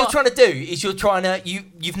 What you're trying to do is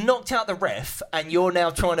you've knocked out the ref, and you're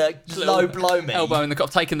now trying to low blow me. Elbow in the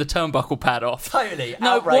cup, taking the turnbuckle pad off. Totally.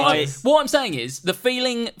 No, outrageous. what I'm saying is the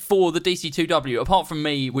feeling for the DC2W, apart from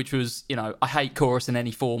me, which was, I hate chorus in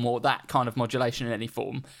any form or that kind of modulation in any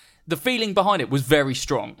form, the feeling behind it was very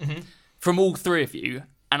strong from all three of you,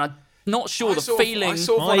 and I'm not sure feeling.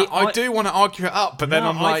 I do want to argue it up, but then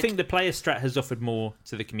I'm like, I think the player strat has offered more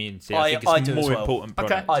to the community. I think it's a more important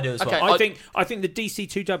product. I do as well. I think the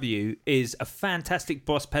DC2W is a fantastic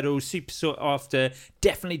boss pedal, super sought after,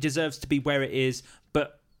 definitely deserves to be where it is,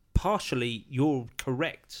 but partially you're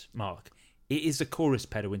correct, Mark. It is a chorus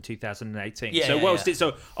pedal in 2018. So whilst it's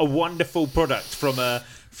a wonderful product from a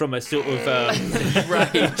sort of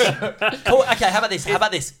rage. Okay, how about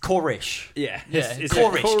this? Chorish. Yeah. It's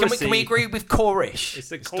chorish. Can we agree with chorish?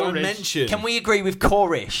 It's a dimension. Can we agree with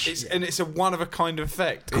chorish? It's a one of a kind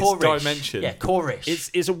effect. Chorish. It's dimension. Yeah,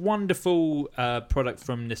 chorish. It's a wonderful product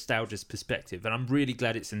from nostalgia's perspective, and I'm really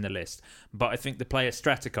glad it's in the list. But I think the Player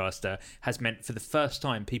Stratocaster has meant for the first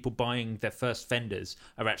time people buying their first Fenders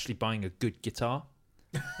are actually buying a good guitar.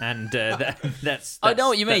 And that's I know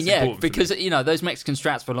what you mean, because those Mexican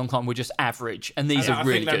Strats for a long time were just average, and these are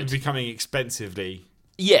really good. I think good. they're becoming expensive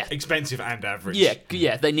and average.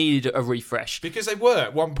 Yeah, they needed a refresh because they were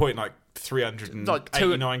at one point like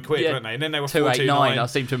 389 quid, weren't they? And then they were 429. I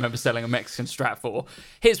seem to remember selling a Mexican Strat for.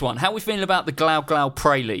 Here's one. How are we feeling about the Glau Glau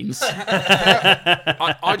Pralines?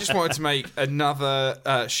 I just wanted to make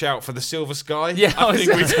another shout for the Silver Sky. Yeah, I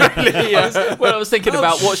was thinking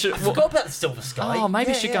about I forgot about the Silver Sky. Oh,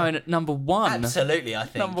 maybe it should go in at number one. Absolutely, I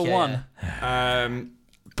think number one.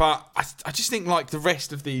 But I just think, like the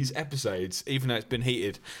rest of these episodes, even though it's been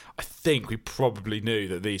heated, I think we probably knew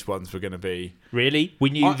that these ones were going to be... Really? We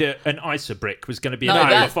knew that an Isobrick was going to be an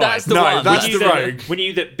that's the one. That's the Rogue. We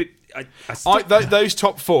knew that... those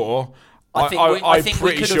top four, I'm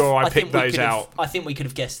pretty sure I picked those out. I think we could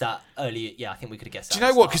have guessed that earlier. Yeah, I think we could have guessed that. Do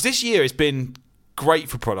you know what? Because this year has been great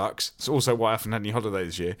for products. It's also why I haven't had any holiday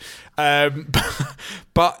this year.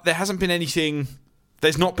 But there hasn't been anything...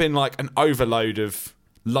 There's not been like an overload of...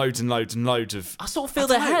 loads and loads and loads of... I sort of feel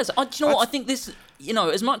there has. Do you know what? I think this,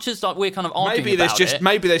 as much as like we're kind of arguing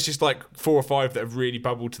maybe there's just like 4 or 5 that have really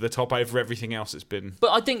bubbled to the top over everything else that's been...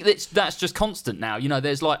 But I think that's just constant now.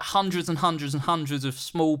 There's like hundreds and hundreds and hundreds of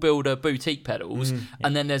small builder boutique pedals,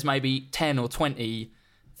 and then there's maybe 10 or 20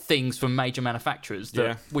 things from major manufacturers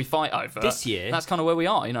that we fight over. This year... That's kind of where we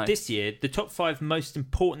are, This year, the top 5 most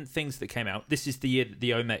important things that came out, this is the year that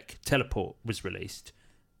the OMEC Teleport was released.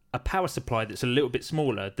 A power supply that's a little bit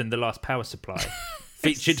smaller than the last power supply.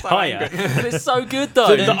 Featured higher. But it's so good, though.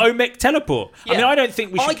 So the OMEC Teleport. Yeah. I mean, I don't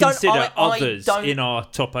think we should consider others in our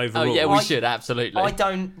top overall. Oh, yeah, we should, absolutely. I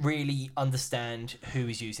don't really understand who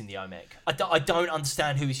is using the OMEC. I don't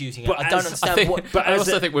understand who is using it. I don't understand what... But I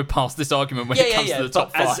also think we're past this argument when it comes to the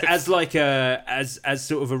top 5. As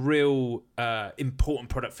sort of a real important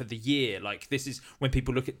product for the year, like this is when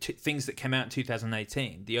people look at things that came out in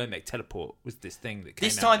 2018, the OMEC Teleport was this thing that came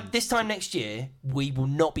out. This time next year, we will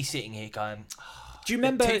not be sitting here going... Do you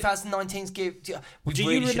remember 2019's give? We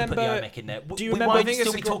really should put the OMEC in there. Do you remember? We won't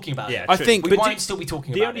still be talking about it. Yeah, I think we won't still be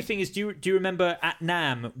talking about it. The only thing is, do you remember at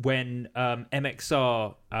NAMM when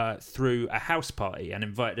MXR threw a house party and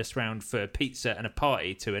invited us round for pizza and a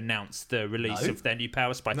party to announce the release of their new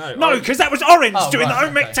power supply? No, because that was Orange doing the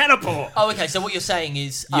OMEC Teleport. Oh, okay. So what you're saying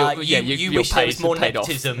is, you wish there was more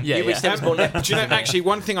nepotism. You wish there was more nepotism. Do you know? Actually,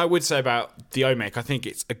 one thing I would say about the OMEC, I think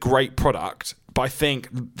it's a great product. But I think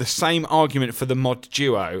the same argument for the Mod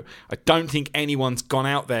Duo, I don't think anyone's gone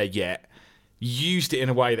out there yet, used it in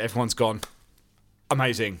a way that everyone's gone,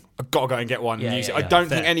 amazing, I've got to go and get one and use it. I don't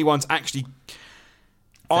think anyone's actually...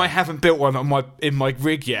 I haven't built one in my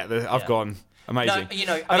rig yet that I've gone, amazing.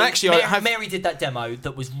 No, and actually, Mary did that demo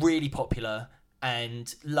that was really popular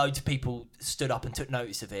and loads of people stood up and took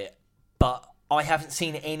notice of it, but I haven't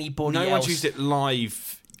seen anybody else... No one's used it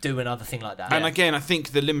live... do another thing like that. And again, I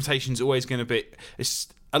think the limitation's always going to be... It's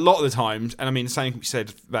a lot of the times, and I mean, the same we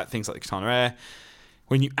said about things like the Katana Air,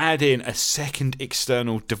 when you add in a second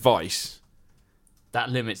external device... That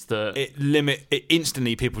limits the... It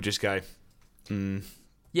instantly, people just go...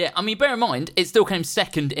 Yeah, I mean, bear in mind, it still came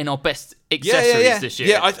second in our best accessories this year.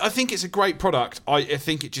 Yeah, I think it's a great product. I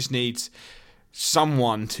think it just needs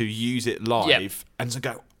someone to use it live and to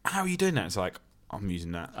go, how are you doing that? It's like, I'm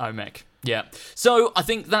using that. OMEC. Yeah. So I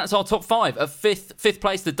think that's our top 5. At fifth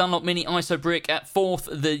place, the Dunlop Mini Isobrick. At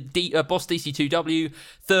 4th, the Boss DC2W.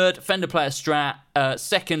 3rd, Fender Player Strat.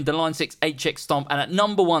 2nd, the Line 6 HX Stomp. And at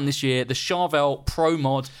number 1 this year, the Charvel Pro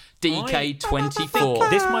Mod DK24.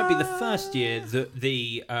 This might be the first year that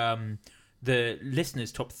the the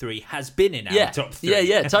listeners' top 3 has been in our top 3.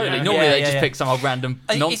 Yeah, totally. Normally they just pick some old random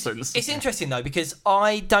nonsense. It's interesting though, because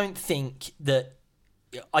I don't think that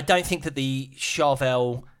the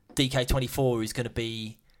Charvel DK24 is going to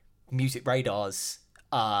be Music Radar's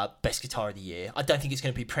best guitar of the year. I don't think it's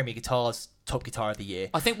going to be Premier Guitar's top guitar of the year.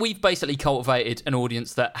 I think we've basically cultivated an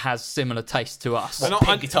audience that has similar taste to us.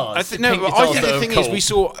 Pink guitars. I think the thing is,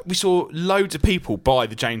 we saw loads of people buy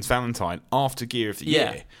the James Valentine after Gear of the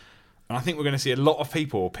Year. And I think we're going to see a lot of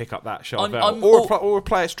people pick up that Charvel or a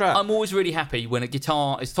Player Strat. I'm always really happy when a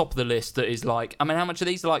guitar is top of the list that is like, I mean, how much are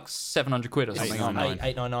these? Like 700 quid or something?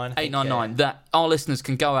 899. 899. That our listeners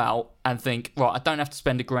can go out and think, right, I don't have to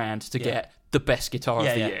spend $1,000 to get the best guitar of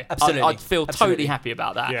the year. Absolutely. I'd feel totally happy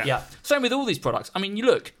about that. Yeah. Same with all these products. I mean, you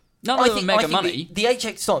look, none of them are mega money. The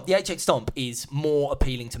HX Stomp is more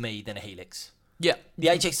appealing to me than a Helix. Yeah, the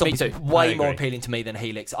HX Stomp is way more appealing to me than a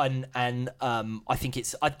Helix, and I think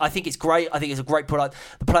it's great. I think it's a great product.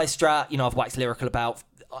 The Player Strat, I've waxed lyrical about.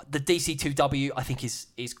 The DC2W, I think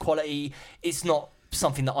is quality. It's not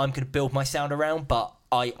something that I'm going to build my sound around, but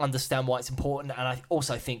I understand why it's important, and I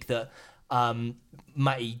also think that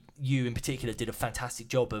Matty, you in particular, did a fantastic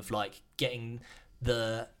job of like getting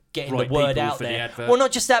the word out there. Well,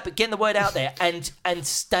 not just that, but getting the word out there and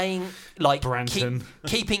staying like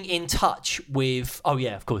keeping in touch with. Oh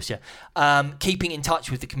yeah, of course, yeah. Keeping in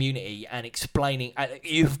touch with the community and explaining.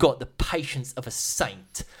 You've got the patience of a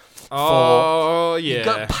saint. You've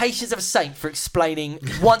got patience of a saint for explaining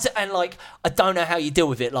once, and like I don't know how you deal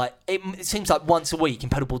with it. Like it seems like once a week in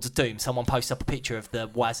Pedalboards of Doom, someone posts up a picture of the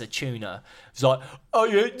Wazza tuner. It's like, oh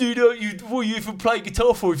yeah, what are you even playing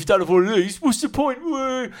guitar for if you don't have one of these? What's the point?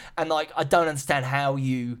 And like I don't understand how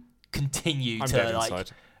you continue to like.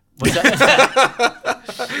 Inside.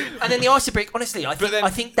 And then the Isobrick, honestly, I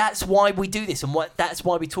think that's why we do this, and that's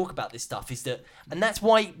why we talk about this stuff. And that's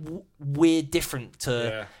why we're different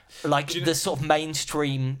to the sort of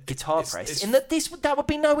mainstream guitar press. In that that would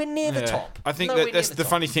be nowhere near the top. I think that's the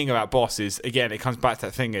funny thing about Boss is, again, it comes back to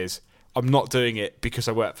that thing is, I'm not doing it because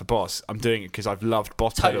I work for Boss. I'm doing it because I've loved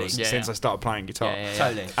Boss pedals since I started playing guitar.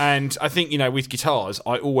 Totally. And I think with guitars,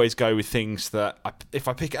 I always go with things that if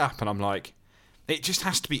I pick it up and I'm like. It just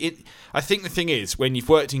has to be it. I think the thing is, when you've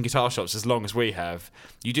worked in guitar shops as long as we have,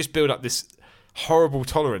 you just build up this horrible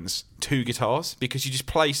tolerance to guitars because you just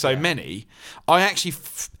play so many. I actually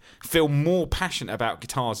feel more passionate about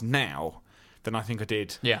guitars now than I think I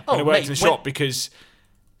did when I worked in the shop because...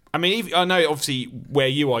 I mean, I know obviously where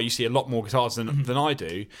you are, you see a lot more guitars than I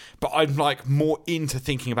do, but I'm like more into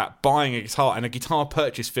thinking about buying a guitar, and a guitar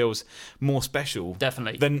purchase feels more special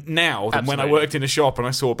than when I worked in a shop and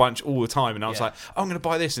I saw a bunch all the time, and I was like, oh, I'm going to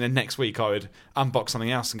buy this, and then next week I would unbox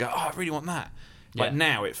something else and go, oh, I really want that. Like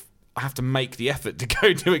now, I have to make the effort to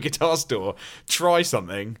go to a guitar store, try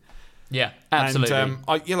something. Yeah, absolutely. And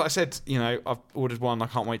like I said, I've ordered one. I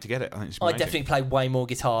can't wait to get it. I think it's amazing. I definitely play way more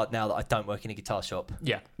guitar now that I don't work in a guitar shop.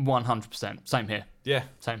 Yeah, 100%. Same here. Yeah.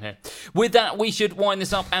 Same here. With that, we should wind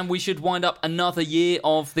this up, and we should wind up another year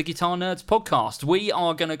of the Guitar Nerds podcast. We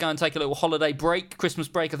are going to go and take a little holiday break, Christmas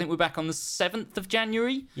break. I think we're back on the 7th of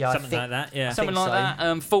January. Yeah, something like that. Yeah, something like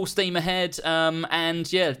that. Full steam ahead.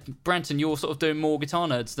 And yeah, Branton, you're sort of doing more Guitar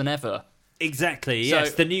Nerds than ever. Exactly, yes.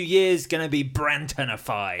 So, the new year's going to be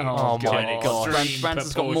Brantonified. Oh my God.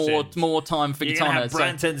 Branton's got more time for Guitar Nerds.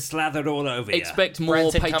 Branton slathered all over you. Expect more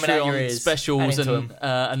Patreon specials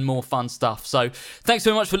and more fun stuff. So thanks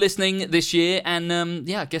very much for listening this year. And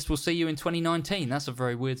I guess we'll see you in 2019. That's a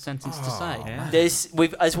very weird sentence to say. Yeah.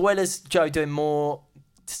 We've, as well as Joe doing more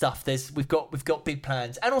stuff, we've got big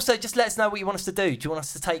plans. And also, just let us know what you want us to do. Do you want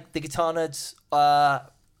us to take the Guitar Nerds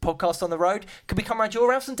podcast on the road? Could we come around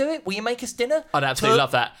your house and do it? Will you make us dinner? I'd absolutely love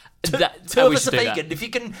that. Two of us are vegan. If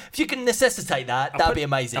you can necessitate that'd be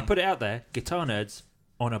amazing. I'll put it out there. Guitar Nerds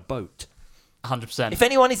on a boat. 100%. If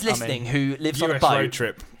anyone is listening who lives on a boat, road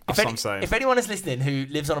trip. If anyone is listening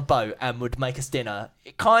who lives on a boat and would make us dinner,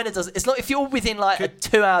 it kind of does. It's not if you're within like a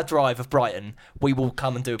 2-hour drive of Brighton, we will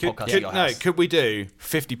come and do a podcast at your house. Could we do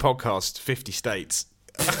 50 podcasts, 50 states?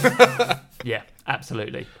 Yeah,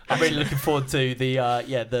 absolutely. I'm really looking forward to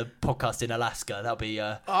the podcast in Alaska. That'll be.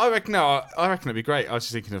 I reckon it'd be great. I was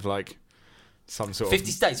just thinking of like some sort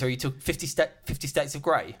 50 states, or you took 50 states of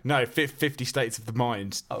grey? No, 50 states of the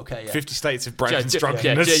mind. Oh, okay, yeah. 50 states of Branton's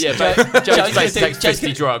drunkenness. Joe's takes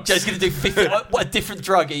 50 drugs. Joe's going to do 50, a different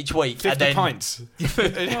drug each week. 50 and then, pints.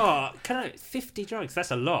 50 drugs?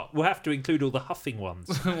 That's a lot. We'll have to include all the huffing ones.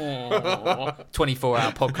 24-hour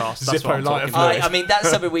podcast. That's what I'm talking about. I mean, that's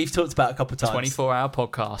something we've talked about a couple of times. 24-hour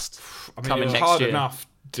podcast. I mean, coming it was next hard year. enough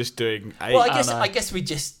just doing 8. Well, I guess we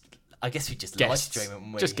just live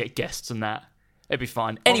stream it. Just get guests and that. It'd be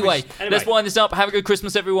fine. Anyway, let's wind this up. Have a good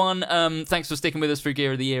Christmas, everyone. Thanks for sticking with us through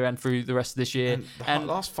Gear of the Year and through the rest of this year. And the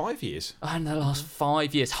last 5 years. And the last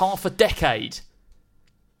 5 years. Half a decade.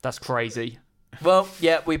 That's crazy. Well,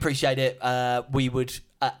 yeah, we appreciate it. We would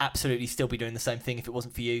absolutely still be doing the same thing if it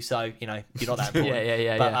wasn't for you. So, you're not that important.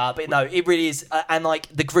 yeah. But no, it really is. And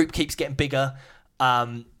the group keeps getting bigger.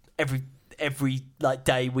 Every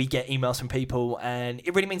day we get emails from people, and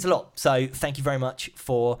it really means a lot. So thank you very much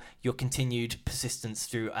for your continued persistence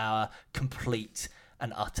through our complete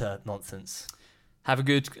and utter nonsense. Have a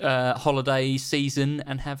good holiday season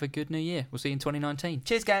and have a good new year. We'll see you in 2019.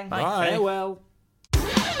 Cheers, gang. Bye. Farewell.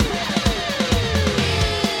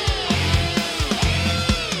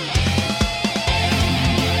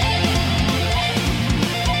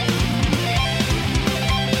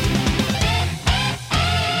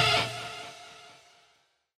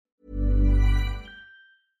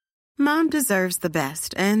 Mom deserves the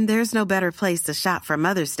best, and there's no better place to shop for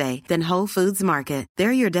Mother's Day than Whole Foods Market.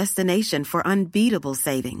 They're your destination for unbeatable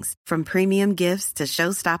savings, from premium gifts to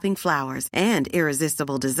show-stopping flowers and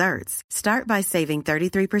irresistible desserts. Start by saving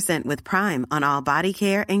 33% with Prime on all body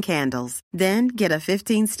care and candles. Then get a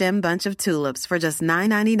 15-stem bunch of tulips for just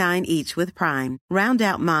 $9.99 each with Prime. Round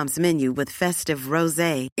out Mom's menu with festive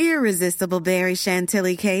rosé, irresistible berry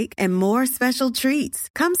chantilly cake, and more special treats.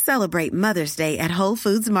 Come celebrate Mother's Day at Whole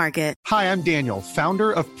Foods Market. Hi, I'm Daniel,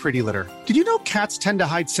 founder of Pretty Litter. Did you know cats tend to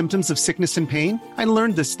hide symptoms of sickness and pain? I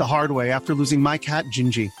learned this the hard way after losing my cat,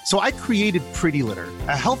 Gingy. So I created Pretty Litter,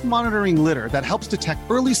 a health monitoring litter that helps detect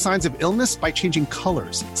early signs of illness by changing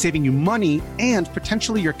colors, saving you money and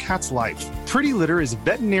potentially your cat's life. Pretty Litter is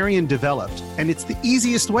veterinarian developed, and it's the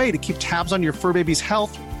easiest way to keep tabs on your fur baby's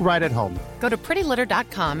health right at home. Go to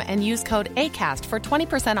prettylitter.com and use code ACAST for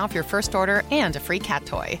 20% off your first order and a free cat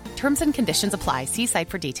toy. Terms and conditions apply. See site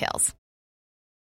for details.